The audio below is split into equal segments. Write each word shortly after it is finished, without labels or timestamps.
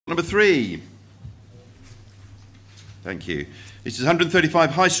Number 3. Thank you. This is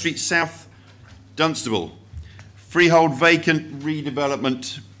 135 High Street South, Dunstable. Freehold vacant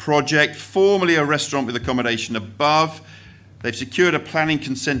redevelopment project, formerly a restaurant with accommodation above. They've secured a planning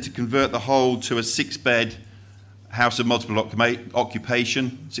consent to convert the whole to a 6-bed house of multiple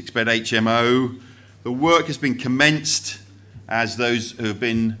occupation, 6-bed HMO. The work has been commenced, as those who have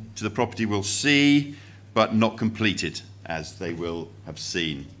been to the property will see, but not completed, as they will have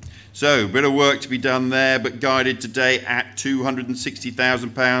seen. So, a bit of work to be done there, but guided today at £260,000.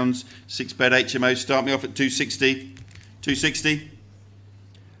 6-bed HMO, start me off at 260. 260?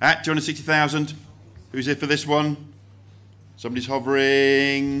 At 260,000. Who's here for this one? Somebody's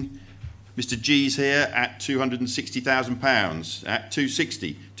hovering. Mr. G's here at £260,000. At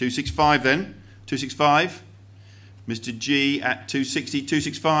 260. 265 then. 265. Mr. G at 260.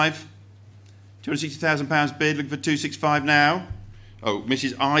 265. £260,000 bid, looking for 265 now. Oh,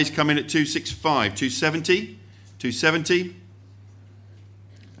 Mrs. I's come in at 265. 270. 270.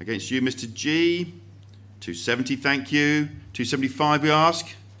 Against you, Mr. G. 270, thank you. 275 we ask.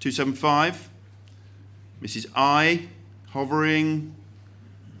 275. Mrs. I hovering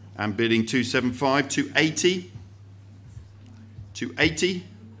and bidding 275. 280. 280.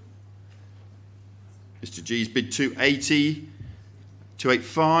 Mr. G's bid 280.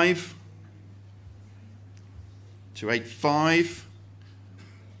 285. 285.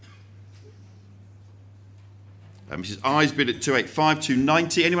 Mrs. I's bid at 285,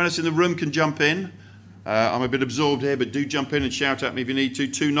 290. Anyone else in the room can jump in. I'm a bit absorbed here, but do jump in and shout at me if you need to.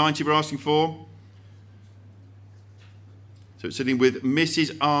 290 we're asking for. So it's sitting with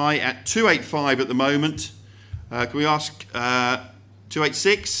Mrs. I at 285 at the moment. Can we ask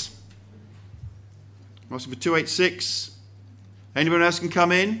 286? I'm asking for 286. Anyone else can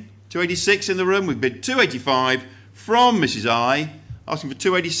come in? 286 in the room. We've bid 285 from Mrs. I. Asking for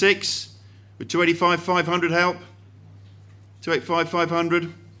 286. With 285, 500 help. 285,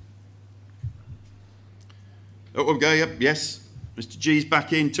 500. Oh, we'll go, yep, yes. Mr. G's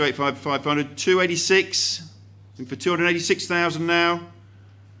back in, 285, 500. 286. Looking for 286,000 now.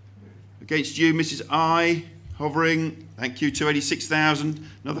 Against you, Mrs. I. Hovering. Thank you, 286,000.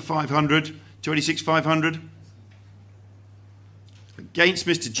 Another 500. 286, 500. Against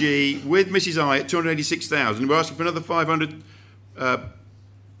Mr. G, with Mrs. I at 286,000. We're asking for another 500.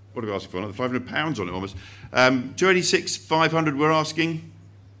 What are we asking for? Another £500 on it almost. 286, 500 we're asking.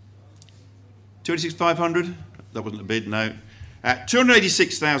 286, 500. That wasn't a bid, no. At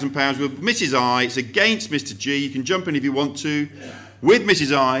 £286,000 with Mrs. I. It's against Mr. G. You can jump in if you want to. With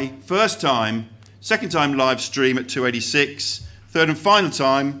Mrs. I. First time. Second time live stream at 286. Third and final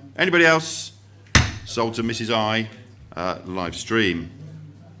time. Anybody else? Sold to Mrs. I. Live stream.